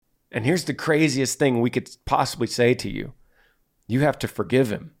And here's the craziest thing we could possibly say to you. You have to forgive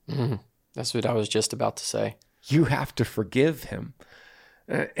him. Mm-hmm. That's what I was just about to say. You have to forgive him.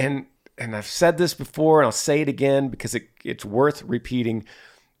 And I've said this before, and I'll say it again because it's worth repeating.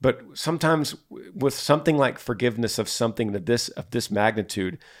 But sometimes with something like forgiveness of something of this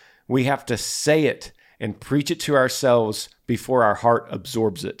magnitude, we have to say it and preach it to ourselves before our heart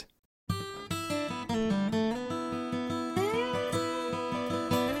absorbs it.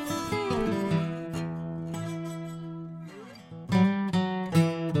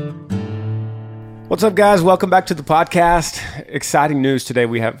 What's up, guys? Welcome back to the podcast. Exciting news today.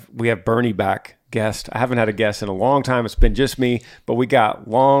 We have Bernie back, guest. I haven't had a guest in a long time. It's been just me, but we got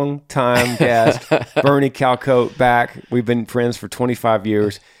long-time guest Bernie Calcote back. We've been friends for 25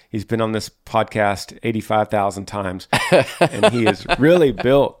 years. He's been on this podcast 85,000 times, and he has really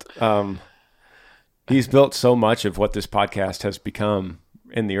built. He's built so much of what this podcast has become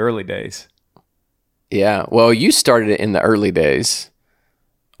in the early days. Yeah. Well, you started it in the early days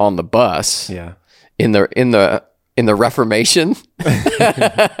on the bus. Yeah. In the Reformation.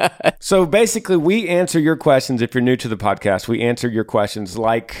 So basically, we answer your questions. If you're new to the podcast, we answer your questions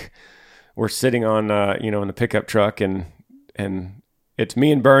like we're sitting on in the pickup truck, and it's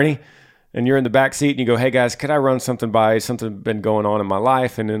me and Bernie, and you're in the back seat, and you go, "Hey guys, could I run something by? Something been going on in my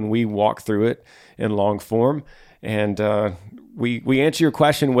life," and then we walk through it in long form, and we answer your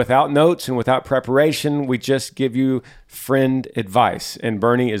question without notes and without preparation. We just give you friend advice, and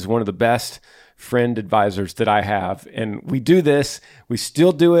Bernie is one of the best friend advisors that I have. And we do this. We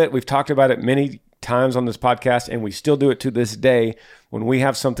still do it. We've talked about it many times on this podcast, and we still do it to this day. When we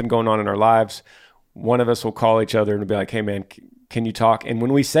have something going on in our lives, one of us will call each other and be like, "Hey man, can you talk?" And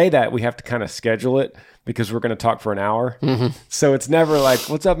when we say that, we have to kind of schedule it because we're going to talk for an hour. Mm-hmm. So it's never like,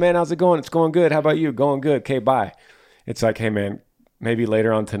 "What's up, man? How's it going?" "It's going good. How about you?" "Going good." "Okay, bye." It's like, "Hey man, maybe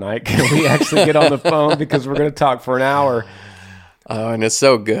later on tonight, can we actually get on the phone because we're going to talk for an hour?" Oh, and it's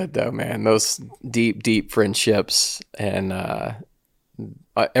so good though, man. Those deep friendships and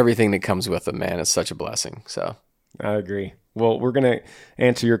everything that comes with them, man, it's such a blessing. So I agree. Well, we're going to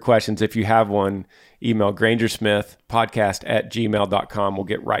answer your questions. If you have one, email grangersmithpodcast@gmail.com. We'll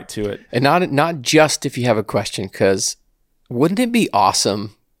get right to it. And not just if you have a question, because wouldn't it be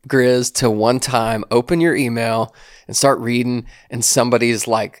awesome, Grizz, to one time open your email and start reading, and somebody's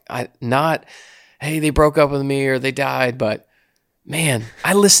like, "Hey, they broke up with me or they died, but man,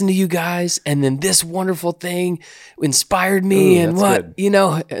 I listened to you guys, and then this wonderful thing inspired me." Ooh, and what, good.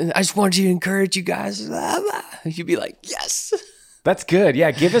 I just wanted you to encourage you guys. You'd be like, yes. That's good.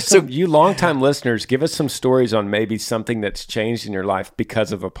 Yeah. Give us you longtime listeners, give us some stories on maybe something that's changed in your life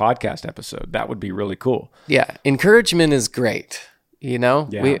because of a podcast episode. That would be really cool. Yeah. Encouragement is great.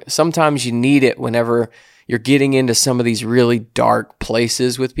 Yeah. Sometimes you need it whenever you're getting into some of these really dark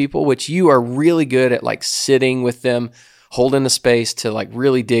places with people, which you are really good at, like sitting with them, holding the space to like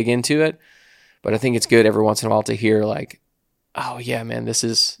really dig into it. But I think it's good every once in a while to hear like, "Oh yeah, man, this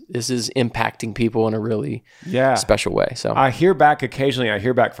is impacting people in a really special way." So I hear back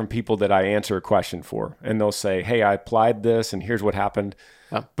from people that I answer a question for, and they'll say, "Hey, I applied this and here's what happened."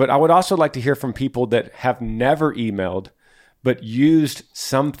 But I would also like to hear from people that have never emailed, but used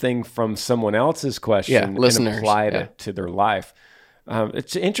something from someone else's question and applied it to their life.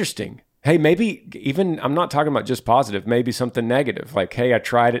 It's interesting. Hey, maybe even, I'm not talking about just positive, maybe something negative. Like, "Hey, I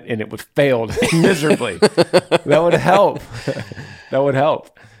tried it and it was failed miserably." That would help. That would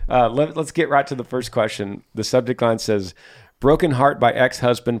help. Let's get right to the first question. The subject line says, "Broken heart by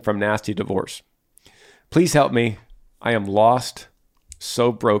ex-husband from nasty divorce. Please help me. I am lost,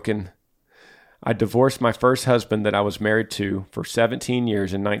 so broken. I divorced my first husband that I was married to for 17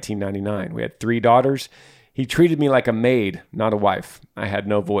 years in 1999. We had 3 daughters. He treated me like a maid, not a wife. I had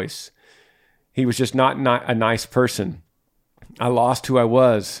no voice. He was just not a nice person. I lost who I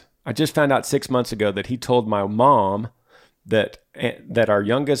was. I just found out 6 months ago that he told my mom that our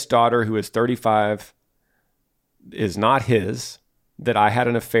youngest daughter, who is 35, is not his, that I had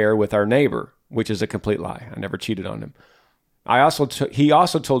an affair with our neighbor, which is a complete lie. I never cheated on him. He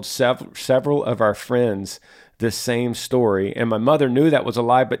also told several of our friends this same story, and my mother knew that was a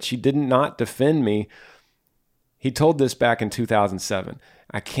lie, but she did not defend me. He told this back in 2007.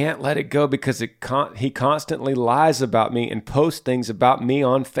 I can't let it go because he constantly lies about me and posts things about me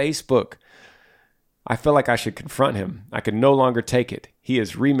on Facebook. I feel like I should confront him. I can no longer take it. He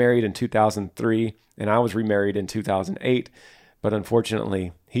is remarried in 2003, and I was remarried in 2008. But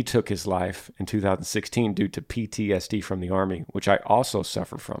unfortunately, he took his life in 2016 due to PTSD from the Army, which I also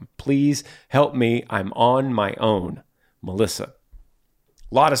suffer from. Please help me. I'm on my own. Melissa."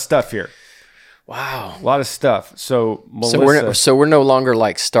 A lot of stuff here. Wow. A lot of stuff. So Melissa, So we're no longer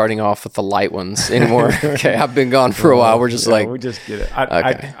like starting off with the light ones anymore. Okay, I've been gone for a while. We're just we just get it.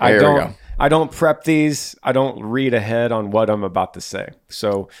 I don't prep these. I don't read ahead on what I'm about to say.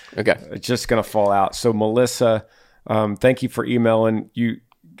 So it's just going to fall out. So Melissa, thank you for emailing. You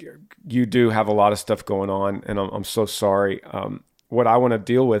do have a lot of stuff going on, and I'm so sorry. What I want to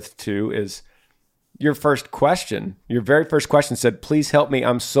deal with too is your first question. Your very first question said, "Please help me.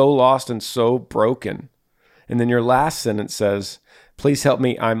 I'm so lost and so broken." And then your last sentence says, "Please help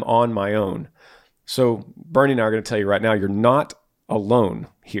me. I'm on my own." So Bernie and I are going to tell you right now, you're not alone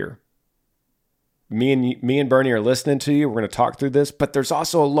here. Me and Bernie are listening to you. We're going to talk through this, but there's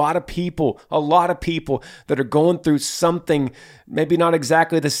also a lot of people that are going through something, maybe not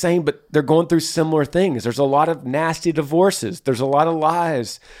exactly the same, but they're going through similar things. There's a lot of nasty divorces. There's a lot of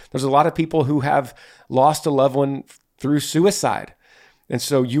lies. There's a lot of people who have lost a loved one through suicide. And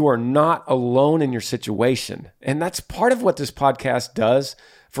so you are not alone in your situation. And that's part of what this podcast does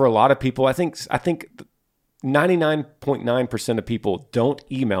for a lot of people. I think 99.9% of people don't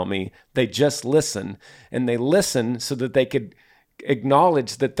email me. They just listen, and they listen so that they could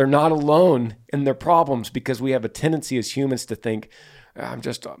acknowledge that they're not alone in their problems, because we have a tendency as humans to think,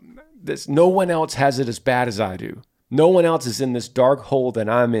 no one else has it as bad as I do. No one else is in this dark hole that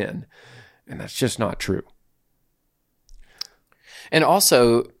I'm in. And that's just not true. And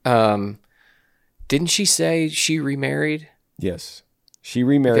also, didn't she say she remarried? Yes. She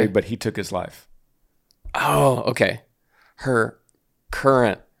remarried, but he took his life. Oh, okay. Her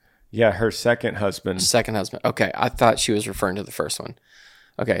current. Yeah, her second husband. Okay, I thought she was referring to the first one.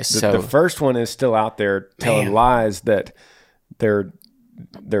 Okay, so the first one is still out there telling lies that their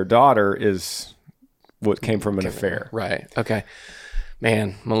daughter is what came from an affair. Right. Okay.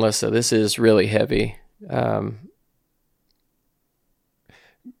 Man, Melissa, this is really heavy.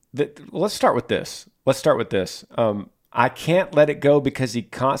 Let's start with this. I can't let it go because he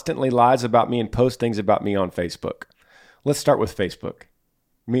constantly lies about me and posts things about me on Facebook. Let's start with Facebook.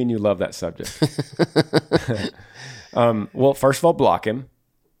 Me and you love that subject. Well, first of all, block him.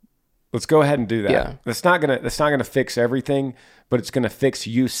 Let's go ahead and do that. Yeah. That's not gonna fix everything, but it's gonna fix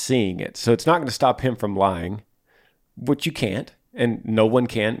you seeing it. So it's not gonna stop him from lying, which you can't, and no one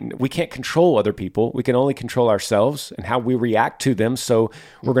can. We can't control other people. We can only control ourselves and how we react to them. So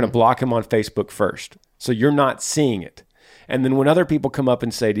we're gonna block him on Facebook first. So you're not seeing it. And then when other people come up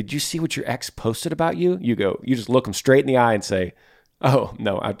and say, "Did you see what your ex posted about you?" You just look them straight in the eye and say, "Oh,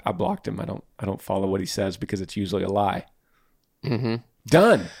 no, I blocked him. I don't follow what he says because it's usually a lie." Mm-hmm.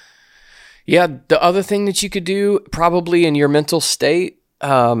 Done. Yeah. The other thing that you could do, probably in your mental state,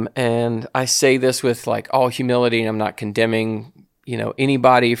 and I say this with like all humility, and I'm not condemning,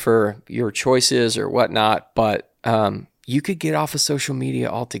 anybody for your choices or whatnot, but you could get off of social media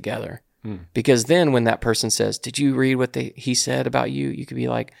altogether. Because then when that person says, "Did you read what he said about you?" You could be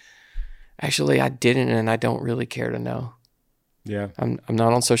like, "Actually, I didn't, and I don't really care to know." Yeah. I'm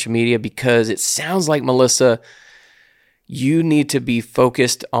not on social media, because it sounds like, Melissa, you need to be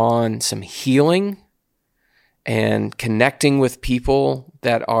focused on some healing and connecting with people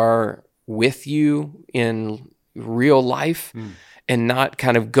that are with you in real life, and not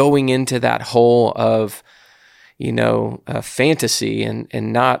kind of going into that hole of, fantasy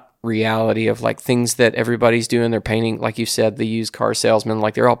and not reality of like things that everybody's doing. They're painting, like you said, the used car salesman,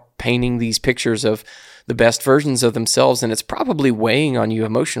 like they're all painting these pictures of the best versions of themselves, and it's probably weighing on you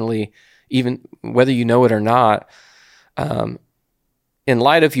emotionally, even whether you know it or not. In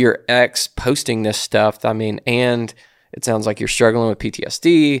light of your ex posting this stuff, and it sounds like you're struggling with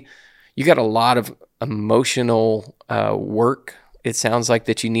PTSD, you got a lot of emotional work, it sounds like,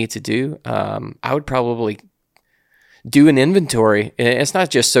 that you need to do. I would probably do an inventory. It's not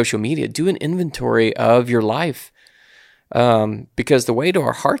just social media. Do an inventory of your life, because the way to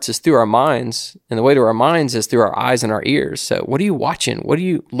our hearts is through our minds, and the way to our minds is through our eyes and our ears. So what are you watching? What are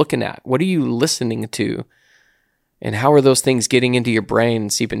you looking at? What are you listening to? And how are those things getting into your brain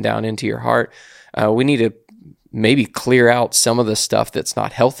and seeping down into your heart? We need to maybe clear out some of the stuff that's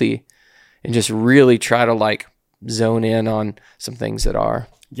not healthy and just really try to zone in on some things that are.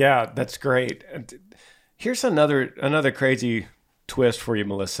 Yeah, that's great. Here's another crazy twist for you,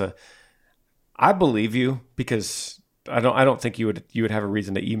 Melissa. I believe you, because I don't think you would have a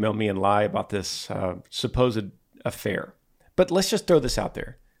reason to email me and lie about this supposed affair. But let's just throw this out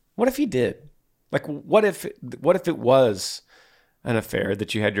there. What if you did? What if it was an affair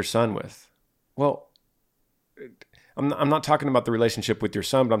that you had your son with? Well, I'm not talking about the relationship with your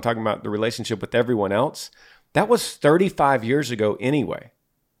son, but I'm talking about the relationship with everyone else. That was 35 years ago anyway.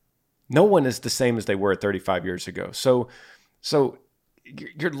 No one is the same as they were 35 years ago. So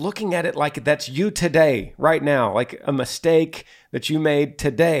you're looking at it like that's you today, right now, like a mistake that you made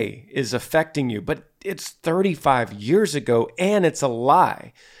today is affecting you, but it's 35 years ago and it's a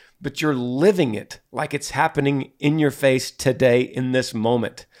lie, but you're living it like it's happening in your face today in this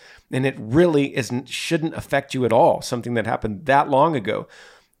moment. And it really shouldn't affect you at all, something that happened that long ago.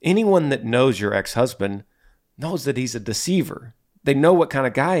 Anyone that knows your ex-husband knows that he's a deceiver. They know what kind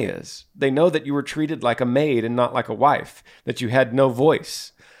of guy he is. They know that you were treated like a maid and not like a wife, that you had no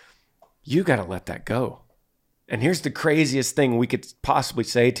voice. You got to let that go. And here's the craziest thing we could possibly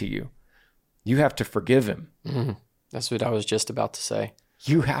say to you. You have to forgive him. Mm-hmm. That's what I was just about to say.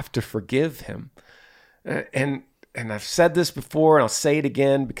 You have to forgive him. And I've said this before, and I'll say it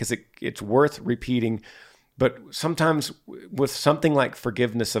again because it's worth repeating. But sometimes with something like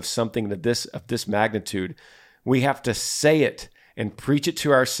forgiveness of something of this magnitude, we have to say it and preach it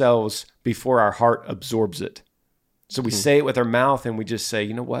to ourselves before our heart absorbs it. So we say it with our mouth and we just say,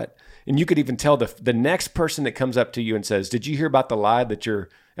 you know what? And you could even tell the next person that comes up to you and says, did you hear about the lie that your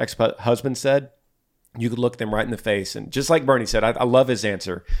ex-husband said? You could look them right in the face. And just like Bernie said, I love his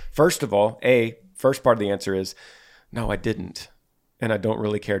answer. First of all, first part of the answer is, no, I didn't. And I don't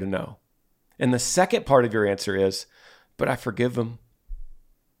really care to know. And the second part of your answer is, but I forgive him.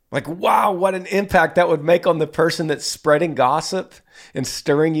 Like, wow, what an impact that would make on the person that's spreading gossip and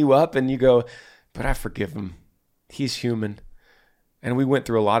stirring you up. And you go, but I forgive him. He's human. And we went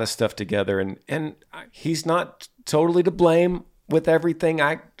through a lot of stuff together. And he's not totally to blame with everything.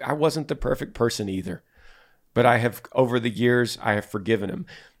 I wasn't the perfect person either. But I have, over the years, I have forgiven him.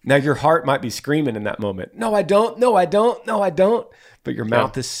 Now, your heart might be screaming in that moment, no, I don't, no, I don't, no, I don't. But your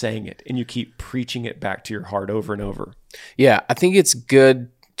mouth is saying it. And you keep preaching it back to your heart over and over. Yeah, I think it's good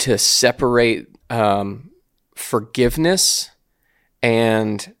to separate forgiveness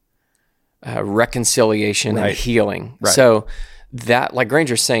and reconciliation and healing. Right. So that, like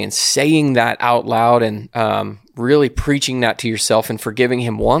Granger's saying that out loud and really preaching that to yourself and forgiving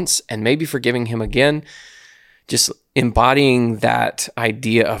him once and maybe forgiving him again, just embodying that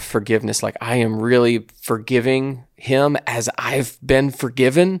idea of forgiveness. Like, I am really forgiving him as I've been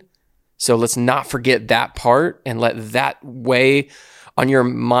forgiven. So let's not forget that part and let that weigh on your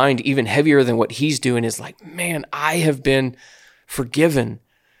mind even heavier than what he's doing. Is like, man, I have been forgiven.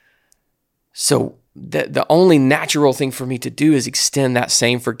 So the only natural thing for me to do is extend that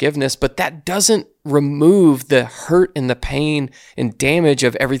same forgiveness, but that doesn't remove the hurt and the pain and damage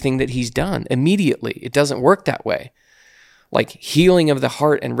of everything that he's done immediately. It doesn't work that way. Like, healing of the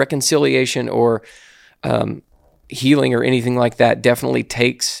heart and reconciliation or healing or anything like that definitely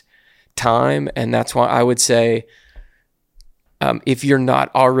takes time. And that's why I would say, if you're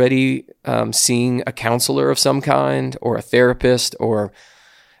not already seeing a counselor of some kind or a therapist, or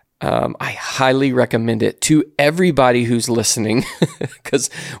I highly recommend it to everybody who's listening, because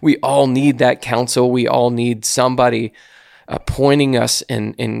we all need that counsel. We all need somebody pointing us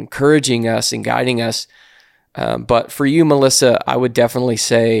and encouraging us and guiding us. But for you, Melissa, I would definitely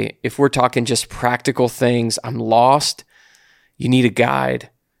say, if we're talking just practical things, I'm lost, you need a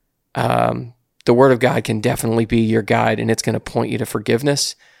guide. The Word of God can definitely be your guide, and it's going to point you to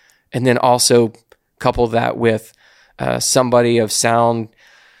forgiveness. And then also couple that with somebody of sound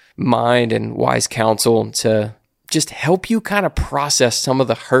mind and wise counsel to just help you kind of process some of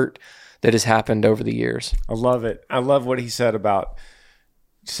the hurt that has happened over the years. I love it. I love what he said about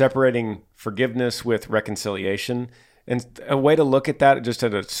separating forgiveness with reconciliation. And a way to look at that just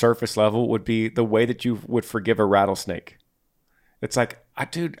at a surface level would be the way that you would forgive a rattlesnake. It's like, I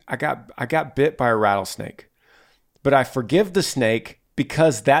got bit by a rattlesnake, but I forgive the snake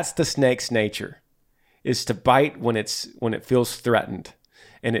because that's the snake's nature, is to bite when it feels threatened.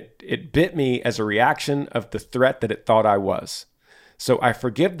 And it bit me as a reaction of the threat that it thought I was. So I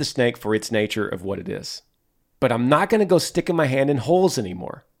forgive the snake for its nature of what it is. But I'm not going to go sticking my hand in holes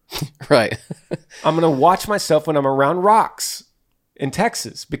anymore. Right. I'm going to watch myself when I'm around rocks in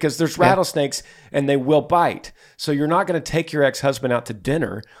Texas, because there's rattlesnakes and they will bite. So you're not going to take your ex-husband out to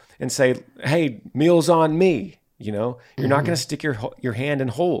dinner and say, hey, meal's on me. You know, you're not going to stick your hand in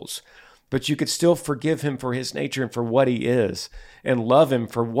holes. But you could still forgive him for his nature and for what he is, and love him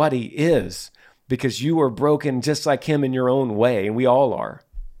for what he is, because you are broken just like him in your own way, and we all are.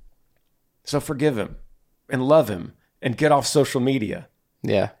 So forgive him and love him and get off social media.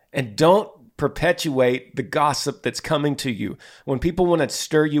 Yeah. And don't perpetuate the gossip that's coming to you. When people want to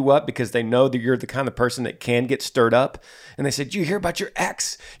stir you up because they know that you're the kind of person that can get stirred up, and they say, "Do you hear about your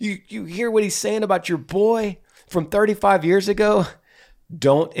ex? You hear what he's saying about your boy from 35 years ago?"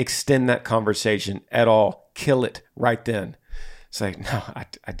 Don't extend that conversation at all. Kill it right then. Say, no,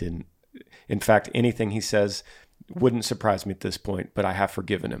 I didn't. In fact, anything he says wouldn't surprise me at this point, but I have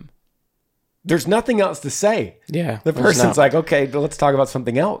forgiven him. There's nothing else to say. Yeah. The person's like, okay, let's talk about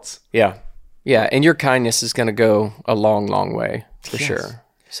something else. Yeah. Yeah. And your kindness is going to go a long, long way for sure.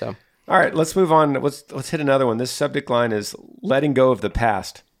 So, all right, let's move on. Let's hit another one. This subject line is letting go of the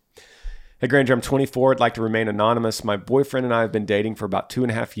past. Hey, Granger, I'm 24. I'd like to remain anonymous. My boyfriend and I have been dating for about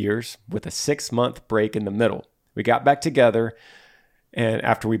 2.5 years with a 6-month break in the middle. We got back together and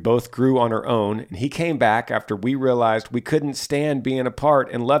after we both grew on our own, and he came back after we realized we couldn't stand being apart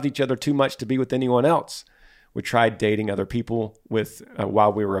and loved each other too much to be with anyone else. We tried dating other people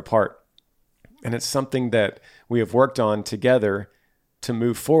while we were apart. And it's something that we have worked on together to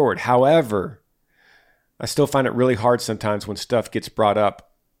move forward. However, I still find it really hard sometimes when stuff gets brought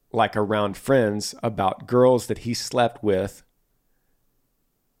up, like around friends, about girls that he slept with.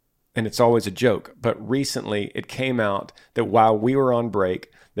 And it's always a joke. But recently it came out that while we were on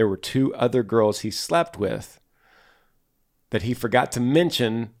break, there were 2 other girls he slept with that he forgot to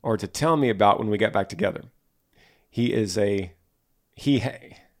mention or to tell me about when we got back together. This is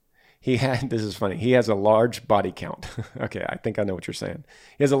funny. He has a large body count. Okay, I think I know what you're saying.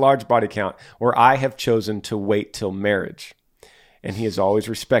 He has a large body count where I have chosen to wait till marriage. And he has always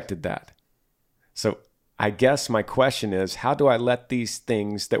respected that. So I guess my question is, how do I let these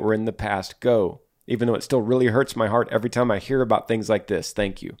things that were in the past go? Even though it still really hurts my heart every time I hear about things like this.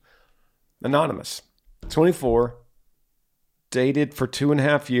 Thank you. Anonymous, 24, dated for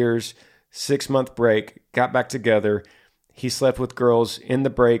 2.5 years, 6-month break, got back together. He slept with girls in the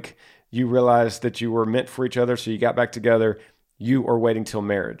break. You realized that you were meant for each other, so you got back together. You are waiting till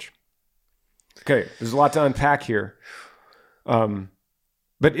marriage. Okay, there's a lot to unpack here.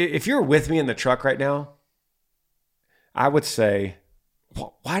 But if you're with me in the truck right now, I would say,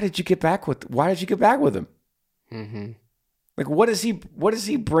 why did you get back with him? Mm-hmm. Like, what is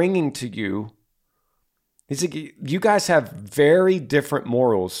he bringing to you? He's like, you guys have very different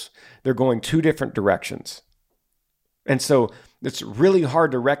morals. They're going 2 different directions. And so it's really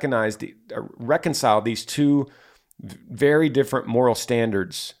hard to reconcile these 2 very different moral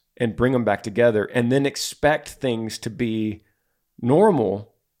standards and bring them back together and then expect things to be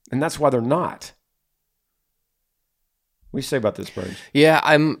normal. And that's why they're not. What do you say about this, Burns?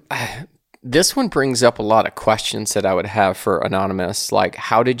 Yeah, this one brings up a lot of questions that I would have for Anonymous. Like,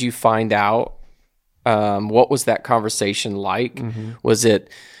 how did you find out? What was that conversation like? Mm-hmm. Was it,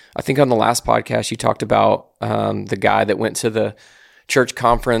 I think on the last podcast, you talked about the guy that went to the church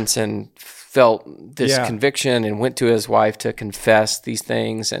conference and felt this conviction and went to his wife to confess these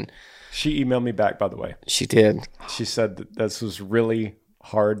things. And she emailed me back, by the way. She did. She said that this was really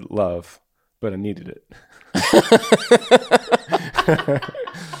hard love, but I needed it.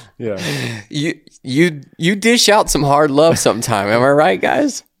 Yeah. You dish out some hard love sometime. Am I right,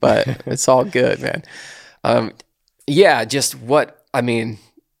 guys? But it's all good, man.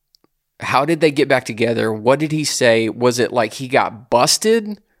 How did they get back together? What did he say? Was it like he got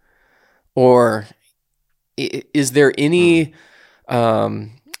busted? Or is there any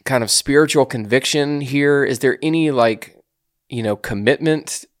kind of spiritual conviction here? Is there any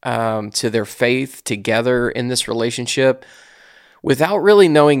commitment to their faith together in this relationship? Without really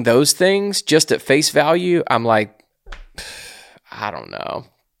knowing those things, just at face value, I'm like, I don't know.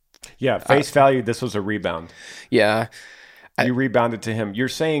 Yeah, face value, this was a rebound. Yeah. You rebounded to him. You're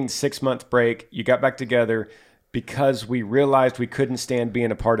saying 6-month break, you got back together because we realized we couldn't stand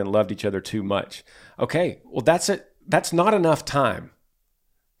being apart and loved each other too much. Okay, well, that's it. That's not enough time.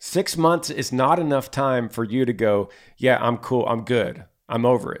 6 months is not enough time for you to go, yeah, I'm cool, I'm good, I'm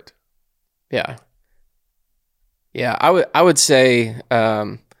over it. Yeah. Yeah, I would say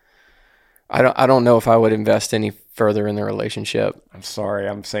I don't know if I would invest any further in the relationship. I'm sorry,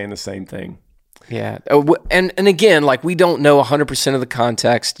 I'm saying the same thing. Yeah. And again, like, we don't know 100% of the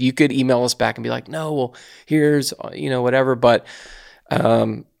context. You could email us back and be like, no, well, here's, whatever. But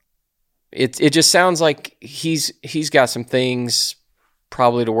it just sounds like he's got some things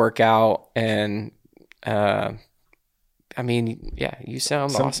probably to work out. And you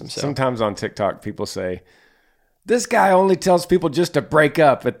sound awesome. So. Sometimes on TikTok, people say, this guy only tells people just to break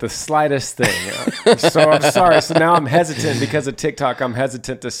up at the slightest thing. So I'm sorry. So now I'm hesitant because of TikTok. I'm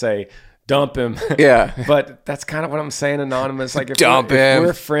hesitant to say, dump him. Yeah. But that's kind of what I'm saying, Anonymous. Like, if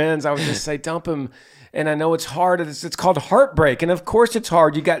we're friends, I would just say, dump him. And I know it's hard. It's called heartbreak. And of course it's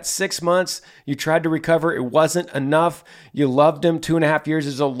hard. You got 6 months. You tried to recover. It wasn't enough. You loved him. 2.5 years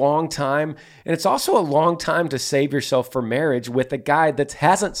is a long time. And it's also a long time to save yourself for marriage with a guy that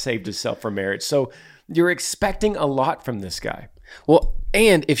hasn't saved himself for marriage. So you're expecting a lot from this guy. Well,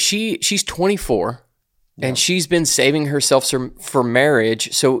 and if she's 24 and she's been saving herself for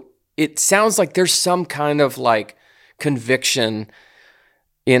marriage, so it sounds like there's some kind of like conviction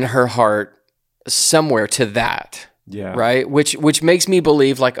in her heart somewhere to that. Yeah. Right. Which makes me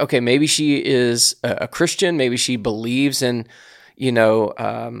believe like, okay, maybe she is a Christian. Maybe she believes in,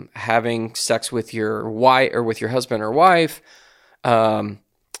 having sex with your wife or with your husband or wife. And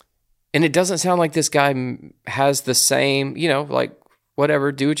it doesn't sound like this guy has the same, like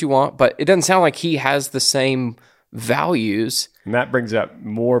whatever, do what you want, but it doesn't sound like he has the same values. And that brings up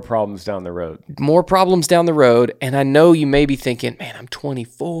more problems down the road. And I know you may be thinking, man, I'm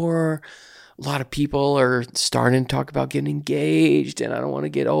 24. A lot of people are starting to talk about getting engaged and I don't want to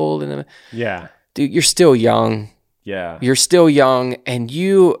get old. And yeah, dude, you're still young. Yeah. You're still young and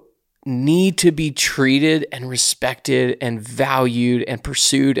you need to be treated and respected and valued and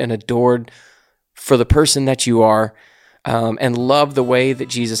pursued and adored for the person that you are, and love the way that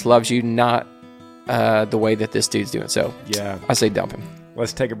Jesus loves you, not the way that this dude's doing. So yeah, I say dump him.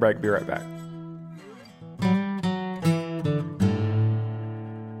 Let's take a break. Be right back.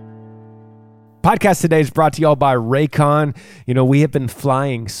 Podcast today is brought to y'all by Raycon. We have been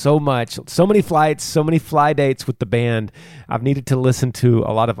flying so much, so many flights, so many fly dates with the band. I've needed to listen to a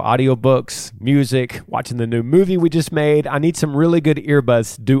lot of audiobooks, music, watching the new movie we just made. I need some really good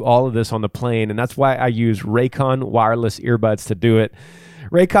earbuds to do all of this on the plane, and that's why I use Raycon wireless earbuds to do it.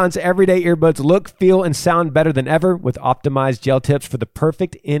 Raycon's everyday earbuds look, feel, and sound better than ever with optimized gel tips for the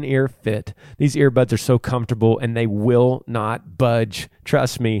perfect in-ear fit. These earbuds are so comfortable and they will not budge.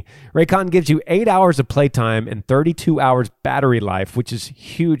 Trust me. Raycon gives you 8 hours of playtime and 32 hours battery life, which is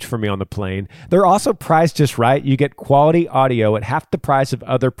huge for me on the plane. They're also priced just right. You get quality audio at half the price of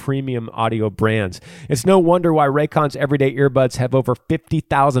other premium audio brands. It's no wonder why Raycon's everyday earbuds have over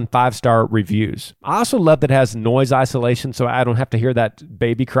 50,000 five-star reviews. I also love that it has noise isolation, so I don't have to hear that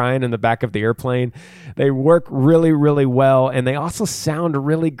baby crying in the back of the airplane. They work really, really well, and they also sound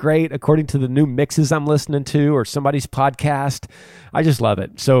really great according to the new mixes I'm listening to or somebody's podcast. I just love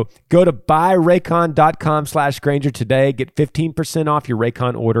it. So go to buyraycon.com/Granger today. Get 15% off your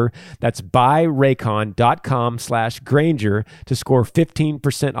Raycon order. That's buyraycon.com/Granger to score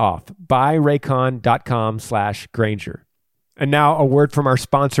 15% off. buyraycon.com/Granger. And now a word from our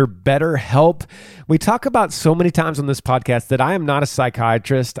sponsor, BetterHelp. We talk about so many times on this podcast that I am not a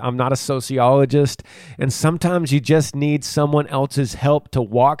psychiatrist, I'm not a sociologist, and sometimes you just need someone else's help to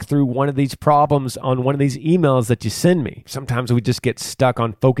walk through one of these problems on one of these emails that you send me. Sometimes we just get stuck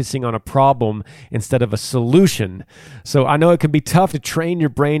on focusing on a problem instead of a solution. So I know it can be tough to train your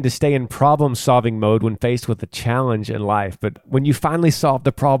brain to stay in problem-solving mode when faced with a challenge in life, but when you finally solve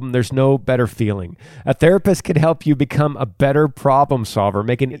the problem, there's no better feeling. A therapist can help you become a better problem solver,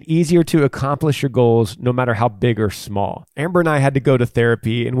 making it easier to accomplish your goals no matter how big or small. Amber and I had to go to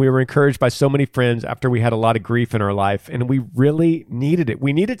therapy, and we were encouraged by so many friends after we had a lot of grief in our life, and we really needed it.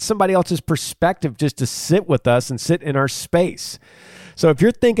 We needed somebody else's perspective just to sit with us and sit in our space. So if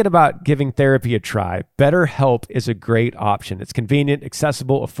you're thinking about giving therapy a try, BetterHelp is a great option. It's convenient,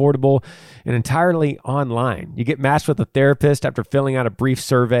 accessible, affordable, and entirely online. You get matched with a therapist after filling out a brief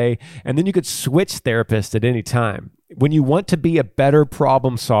survey, and then you could switch therapists at any time. When you want to be a better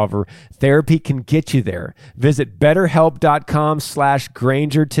problem solver, therapy can get you there. Visit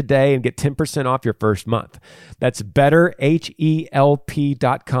betterhelp.com/Granger today and get 10% off your first month. That's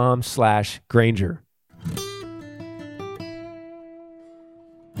betterhelp.com/Granger.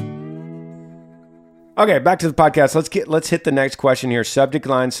 Okay, back to the podcast. Let's hit the next question here. Subject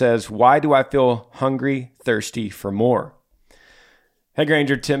line says, "Why do I feel hungry, thirsty for more?" Hey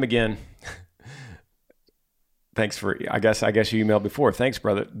Granger, Tim again. Thanks for, I guess you emailed before. Thanks,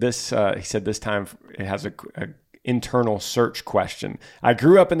 brother. This, he said this time it has a internal search question. I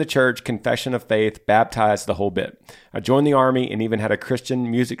grew up in the church, confession of faith, baptized, the whole bit. I joined the Army and even had a Christian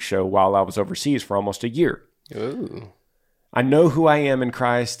music show while I was overseas for almost a year. Ooh. I know who I am in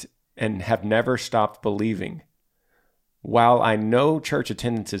Christ and have never stopped believing. While I know church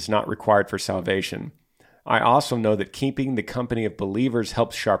attendance is not required for salvation, I also know that keeping the company of believers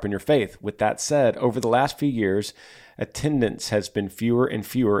helps sharpen your faith. With that said, over the last few years, attendance has been fewer and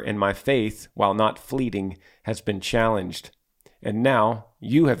fewer, and my faith, while not fleeting, has been challenged. And now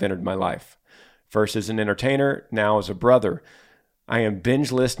you have entered my life. First as an entertainer, now as a brother. I am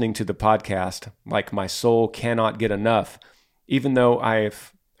binge listening to the podcast like my soul cannot get enough. Even though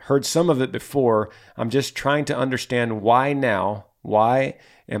I've heard some of it before, I'm just trying to understand why now. Why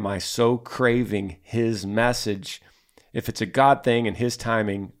am I so craving his message? If it's a God thing and his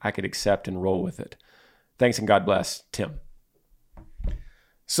timing, I could accept and roll with it. Thanks and God bless, Tim.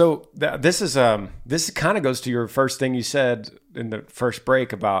 So this kind of goes to your first thing you said in the first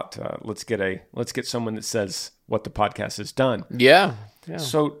break about let's get someone that says what the podcast has done. Yeah.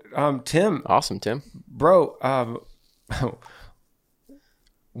 So Tim, awesome, Tim, bro,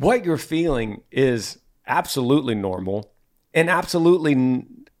 what you're feeling is absolutely normal and absolutely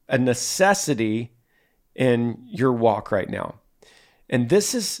a necessity in your walk right now. And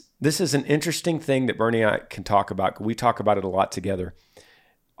this is an interesting thing that Bernie and I can talk about. We talk about it a lot together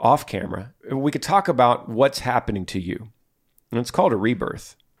off camera. We could talk about what's happening to you. And it's called a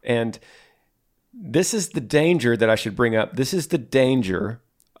rebirth. And this is the danger that I should bring up. This is the danger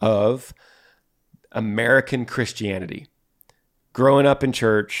of American Christianity. Growing up in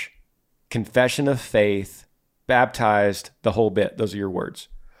church, confession of faith, baptized, the whole bit. Those are your words.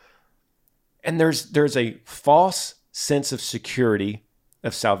 And there's a false sense of security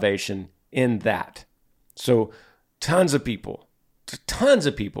of salvation in that. So tons of people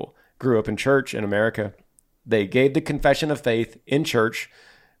grew up in church in America. They gave the confession of faith in church,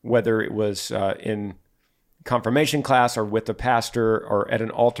 whether it was in confirmation class or with a pastor or at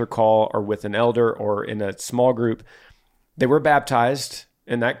an altar call or with an elder or in a small group. They were baptized,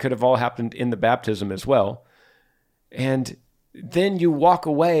 and that could have all happened in the baptism as well. And then you walk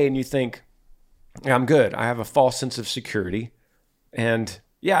away and you think, I'm good. I have a false sense of security. And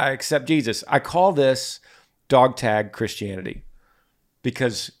yeah, I accept Jesus. I call this dog tag Christianity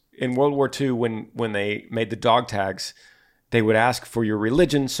because in World War II, when they made the dog tags, they would ask for your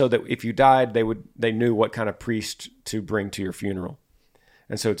religion so that if you died, they knew what kind of priest to bring to your funeral.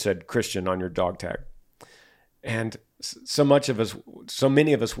 And so it said Christian on your dog tag. And so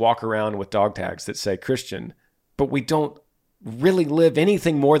many of us walk around with dog tags that say Christian, but we don't really live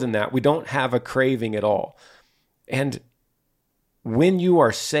anything more than that. We don't have a craving at all. And when you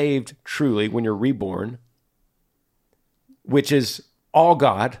are saved truly, when you're reborn, which is all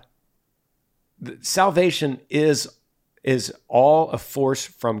God, salvation is all a force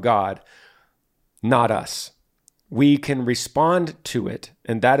from God, not us. We can respond to it.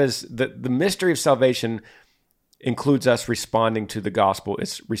 And that is the mystery of salvation includes us responding to the gospel.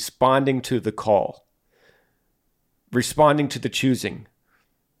 It's responding to the call, responding to the choosing.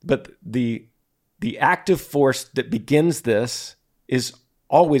 But the active force that begins this is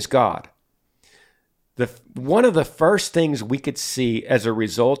always God. One of the first things we could see as a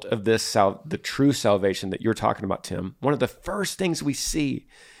result of this, the true salvation that you're talking about, Tim, one of the first things we see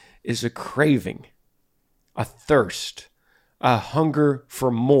is a craving, a thirst, a hunger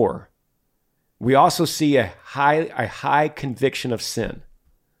for more. We also see a high conviction of sin.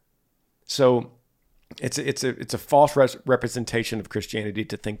 So it's a false representation of Christianity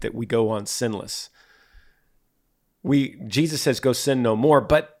to think that we go on sinless. Jesus says, go sin no more,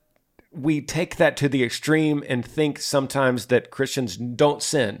 but we take that to the extreme and think sometimes that Christians don't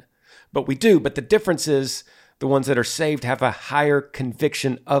sin, but we do. But the difference is the ones that are saved have a higher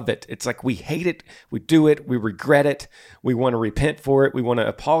conviction of it. It's like we hate it, we do it, we regret it, we want to repent for it, we want to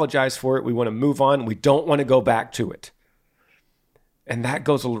apologize for it, we want to move on, we don't want to go back to it. And that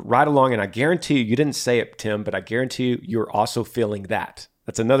goes right along, and I guarantee you didn't say it, Tim, but I guarantee you're also feeling that.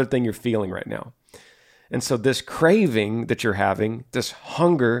 That's another thing you're feeling right now. And so this craving that you're having, this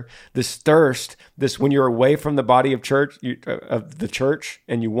hunger, this thirst, this when you're away from the body of the church,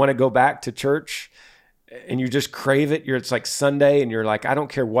 and you want to go back to church, and you just crave it. It's like Sunday, and you're like, I don't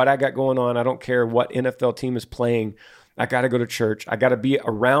care what I got going on. I don't care what NFL team is playing. I got to go to church. I got to be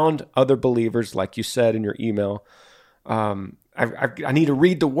around other believers, like you said in your email. I need to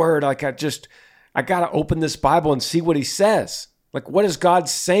read the word. Like I got to open this Bible and see what he says. Like, what is God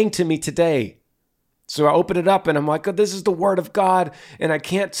saying to me today? So I open it up and I'm like, oh, this is the word of God. And I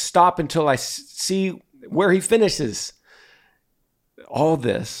can't stop until I see where he finishes. All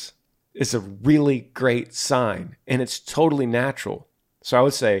this is a really great sign, and it's totally natural. So I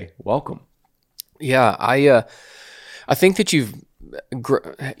would say, welcome. Yeah, I think that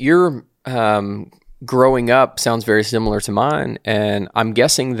your growing up sounds very similar to mine, and I'm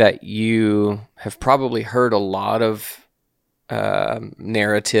guessing that you have probably heard a lot of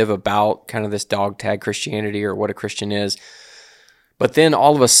narrative about kind of this dog tag Christianity or what a Christian is. But then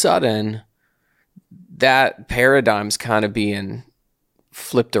all of a sudden, that paradigm's kind of being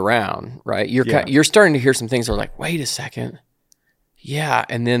flipped around, right? You're starting to hear some things that are like, wait a second. Yeah.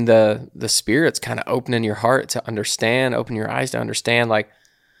 And then the Spirit's kind of opening your heart to understand, open your eyes to understand, like,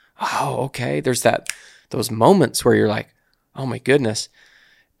 oh, okay. There's those moments where you're like, oh my goodness.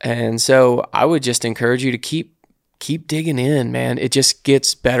 And so I would just encourage you to keep digging in, man. It just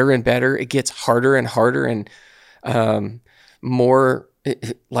gets better and better. It gets harder and harder and more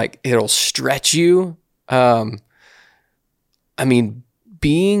like it'll stretch you. I mean,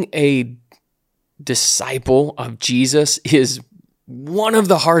 being a disciple of Jesus is one of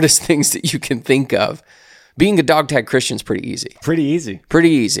the hardest things that you can think of. Being a dog tag Christian is pretty easy. Pretty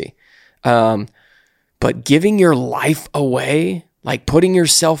easy. But giving your life away, like putting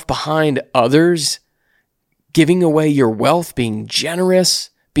yourself behind others, giving away your wealth, being generous,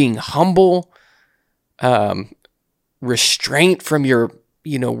 being humble, restraint from your,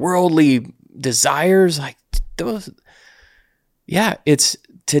 worldly desires, like those. Yeah, it's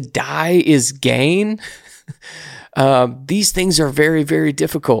to die is gain. These things are very, very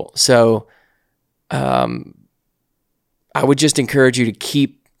difficult. So, I would just encourage you to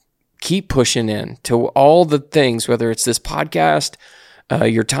keep pushing in to all the things, whether it's this podcast,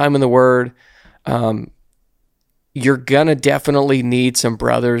 your time in the Word. You're going to definitely need some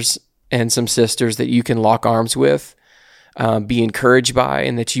brothers and some sisters that you can lock arms with, be encouraged by,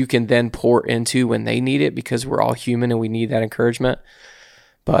 and that you can then pour into when they need it, because we're all human and we need that encouragement.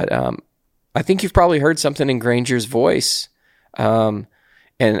 But I think you've probably heard something in Granger's voice. And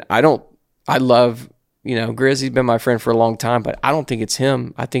I love, Grizz, he's been my friend for a long time, but I don't think it's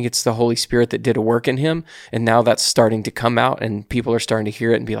him. I think it's the Holy Spirit that did a work in him. And now that's starting to come out and people are starting to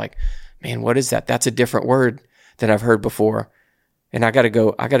hear it and be like, man, what is that? That's a different word than I've heard before. And I got to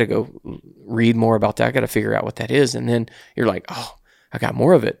go read more about that. I got to figure out what that is. And then you're like, oh, I got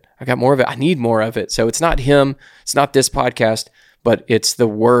more of it. I need more of it. So it's not him. It's not this podcast, but it's the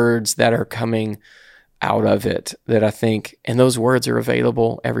words that are coming out of it that I think, and those words are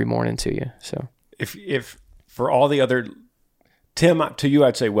available every morning to you. So if for all the other, Tim, to you,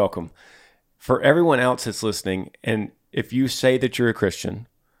 I'd say welcome. For everyone else that's listening, and if you say that you're a Christian,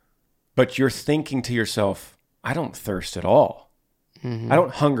 but you're thinking to yourself, I don't thirst at all. I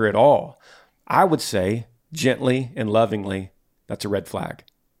don't hunger at all. I would say gently and lovingly, that's a red flag.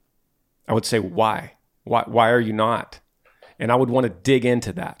 I would say, why? Why are you not? And I would want to dig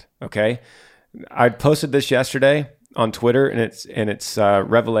into that. Okay. I posted this yesterday on Twitter, and it's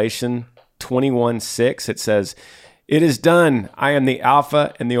Revelation 21:6. It says, "It is done. I am the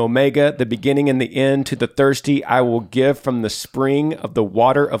Alpha and the Omega, the beginning and the end. To the thirsty, I will give from the spring of the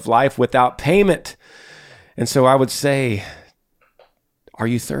water of life without payment." And so I would say, are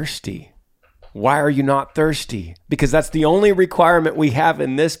you thirsty? Why are you not thirsty? Because that's the only requirement we have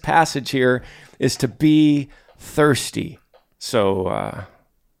in this passage here, is to be thirsty. So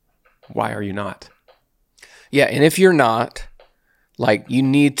why are you not? Yeah, and if you're not, like, you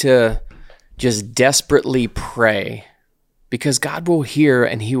need to just desperately pray, because God will hear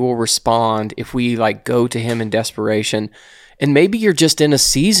and he will respond if we go to him in desperation. And maybe you're just in a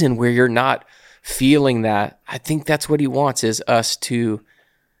season where you're not feeling that. I think that's what he wants, is us to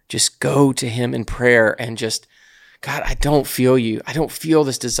just go to him in prayer and just, God, I don't feel you. I don't feel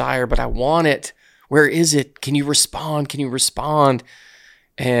this desire, but I want it. Where is it? Can you respond? Can you respond?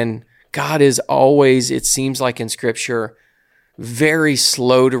 And God is always, it seems like in Scripture, very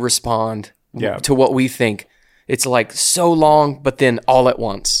slow to respond to what we think. It's like so long, but then all at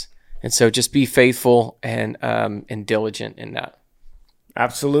once. And so just be faithful and diligent in that.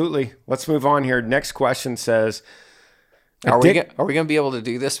 Absolutely. Let's move on here. Next question says, Are we going to be able to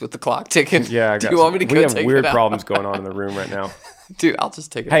do this with the clock ticking? Yeah. Do you want me to go take it out? We have weird problems going on in the room right now. Dude, I'll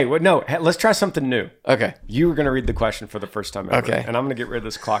just take it. Hey, no, let's try something new. Okay. You were going to read the question for the first time ever. Okay. And I'm going to get rid of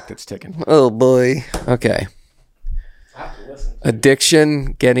this clock that's ticking. Oh, boy. Okay.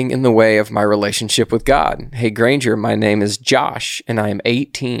 Addiction getting in the way of my relationship with God. Hey, Granger, my name is Josh, and I am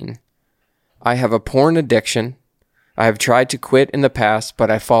 18. I have a porn addiction. I have tried to quit in the past, but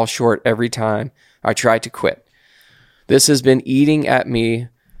I fall short every time I try to quit. This has been eating at me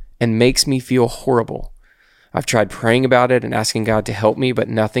and makes me feel horrible. I've tried praying about it and asking God to help me, but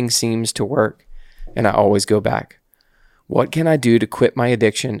nothing seems to work, and I always go back. What can I do to quit my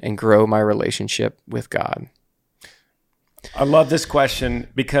addiction and grow my relationship with God? I love this question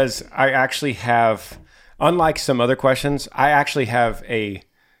because I actually have, unlike some other questions, I actually have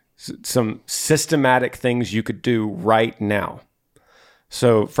some systematic things you could do right now.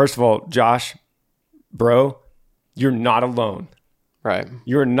 So first of all, Josh, bro, you're not alone. Right.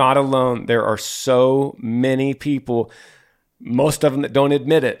 You're not alone. There are so many people, most of them that don't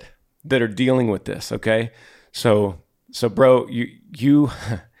admit it, that are dealing with this. Okay. So bro,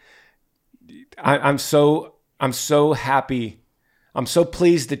 I'm so happy. I'm so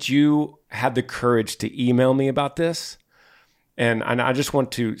pleased that you had the courage to email me about this. And I just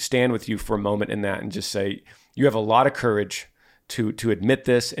want to stand with you for a moment in that and just say, you have a lot of courage to admit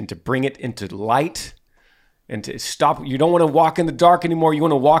this and to bring it into light and to stop. You don't want to walk in the dark anymore. You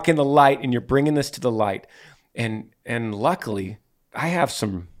want to walk in the light, and you're bringing this to the light. And luckily I have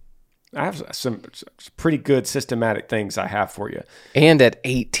some pretty good systematic things I have for you. And at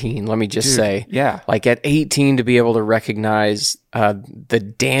 18, let me just say, like at 18, to be able to recognize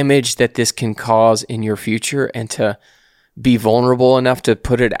the damage that this can cause in your future and to be vulnerable enough to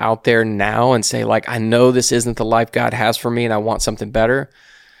put it out there now and say, like, I know this isn't the life God has for me and I want something better.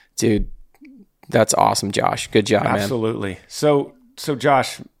 Dude, that's awesome, Josh. Good job, man. Absolutely. So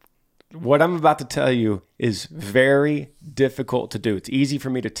Josh, what I'm about to tell you is very difficult to do. It's easy for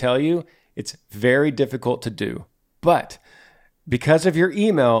me to tell you. It's very difficult to do. But because of your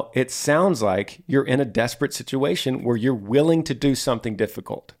email, it sounds like you're in a desperate situation where you're willing to do something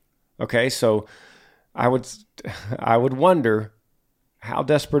difficult. Okay, so I would wonder, how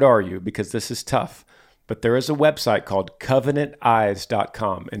desperate are you? Because this is tough. But there is a website called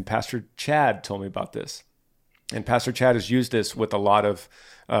covenanteyes.com, and Pastor Chad told me about this. And Pastor Chad has used this with a lot of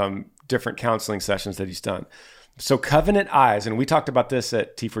different counseling sessions that he's done. So Covenant Eyes, and we talked about this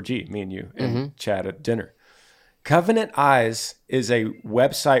at T4G, me and you and Chad at dinner. Covenant Eyes is a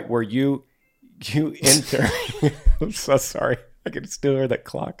website where you enter. I'm so sorry. I can still hear that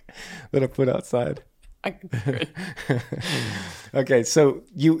clock that I put outside. Okay, so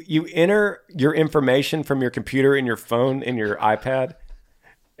you enter your information from your computer and your phone and your iPad,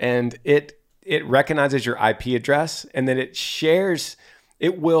 and it recognizes your IP address, and then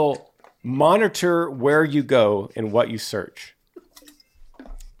it will monitor where you go and what you search.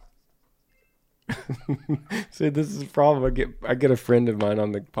 See, this is a problem. I get a friend of mine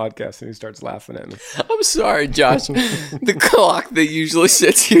on the podcast and he starts laughing at me. I'm sorry, Josh. The clock that usually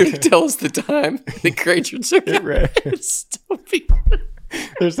sits here to tell us the time, the Granger took it.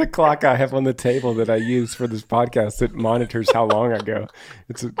 There's a clock I have on the table that I use for this podcast that monitors how long I go.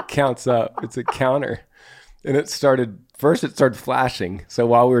 It counts up. It's a counter. And it started flashing. So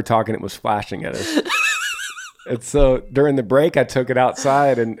while we were talking, it was flashing at us. And so during the break, I took it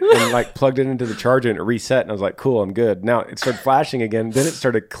outside and like plugged it into the charger and it reset. And I was like, cool, I'm good. Now it started flashing again. Then it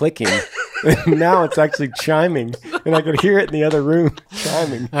started clicking. And now it's actually chiming. And I could hear it in the other room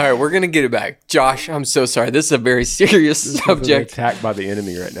chiming. All right, we're going to get it back. Josh, I'm so sorry. This is a very serious subject. This is an attack by the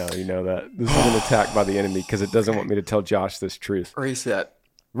enemy right now. You know that. This is an attack by the enemy because it doesn't want me to tell Josh this truth. Reset.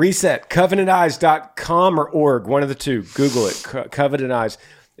 Covenanteyes.com or org, one of the two. Google it, Covenant Eyes.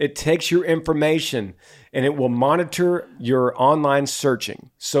 It takes your information and it will monitor your online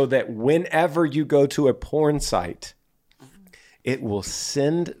searching so that whenever you go to a porn site, it will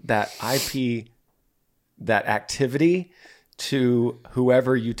send that IP, that activity to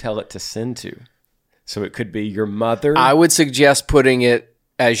whoever you tell it to send to. So it could be your mother. I would suggest putting it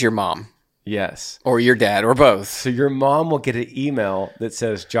as your mom. Yes. Or your dad, or both. So your mom will get an email that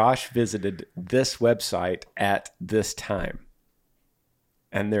says, Josh visited this website at this time.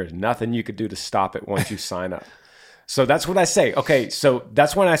 And there's nothing you could do to stop it once you sign up. So that's what I say. Okay, so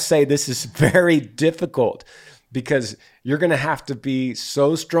that's when I say this is very difficult because you're going to have to be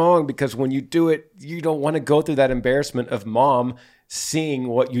so strong because when you do it, you don't want to go through that embarrassment of mom seeing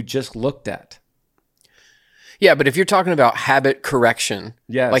what you just looked at. Yeah, but if you're talking about habit correction,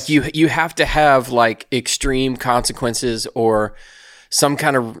 yes, like you have to have like extreme consequences or some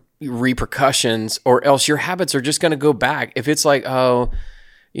kind of repercussions, or else your habits are just going to go back. If it's like, oh,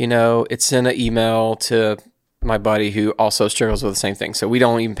 you know, it sent an email to my buddy who also struggles with the same thing, so we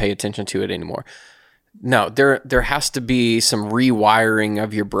don't even pay attention to it anymore. No, there has to be some rewiring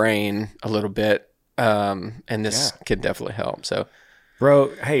of your brain a little bit, and this can definitely help. So, bro,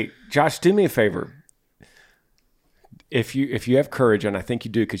 hey, Josh, do me a favor. If you have courage, and I think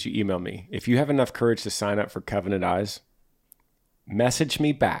you do because you emailed me, if you have enough courage to sign up for Covenant Eyes, message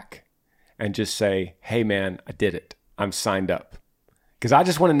me back and just say, hey, man, I did it. I'm signed up. Because I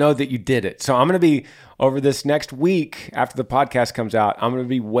just want to know that you did it. So I'm going to be, over this next week after the podcast comes out, I'm going to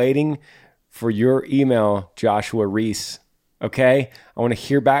be waiting for your email, Joshua Reese. Okay? I want to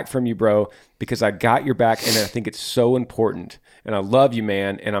hear back from you, bro, because I got your back and I think it's so important. And I love you,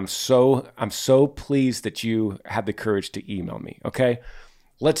 man. And I'm so pleased that you had the courage to email me. Okay?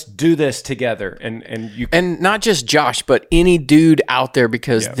 Let's do this together. And not just Josh, but any dude out there,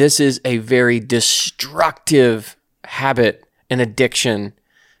 because this is a very destructive habit. An addiction.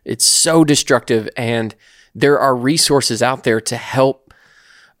 It's so destructive, and there are resources out there to help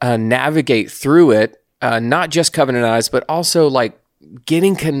navigate through it, not just Covenant Eyes, but also like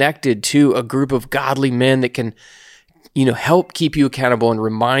getting connected to a group of godly men that can, you know, help keep you accountable and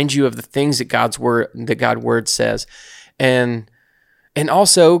remind you of the things that God's word says, and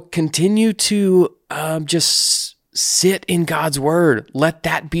also continue to just sit in God's word. Let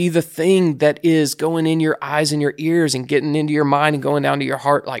that be the thing that is going in your eyes and your ears and getting into your mind and going down to your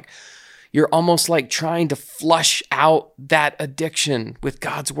heart. Like you're almost like trying to flush out that addiction with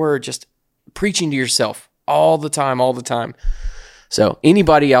God's word, just preaching to yourself all the time. So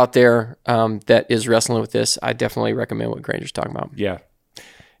anybody out there that is wrestling with this, I definitely recommend what Granger's talking about. Yeah.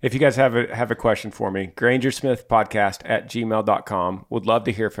 If you guys have a question for me, grangersmithpodcast@gmail.com. Would love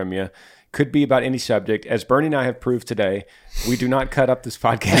to hear from you. Could be about any subject. As Bernie and I have proved today, we do not cut up this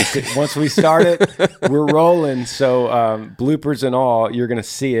podcast. Once we start it, we're rolling. So bloopers and all, you're going to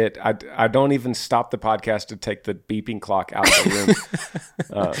see it. I don't even stop the podcast to take the beeping clock out of the room.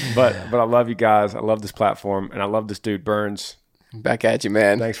 But I love you guys. I love this platform, and I love this dude, Burns. Back at you,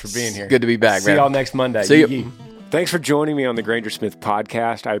 man. Thanks for being here. Good to be back, man. See y'all next Monday. See you. Thanks for joining me on the Granger Smith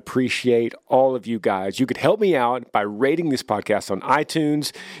podcast. I appreciate all of you guys. You could help me out by rating this podcast on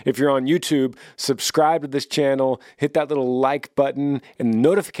iTunes. If you're on YouTube, subscribe to this channel, hit that little like button and the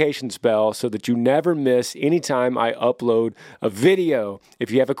notifications bell so that you never miss any time I upload a video. If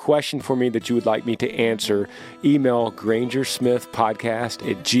you have a question for me that you would like me to answer, email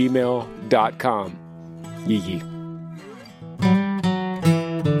grangersmithpodcast@gmail.com. Yee.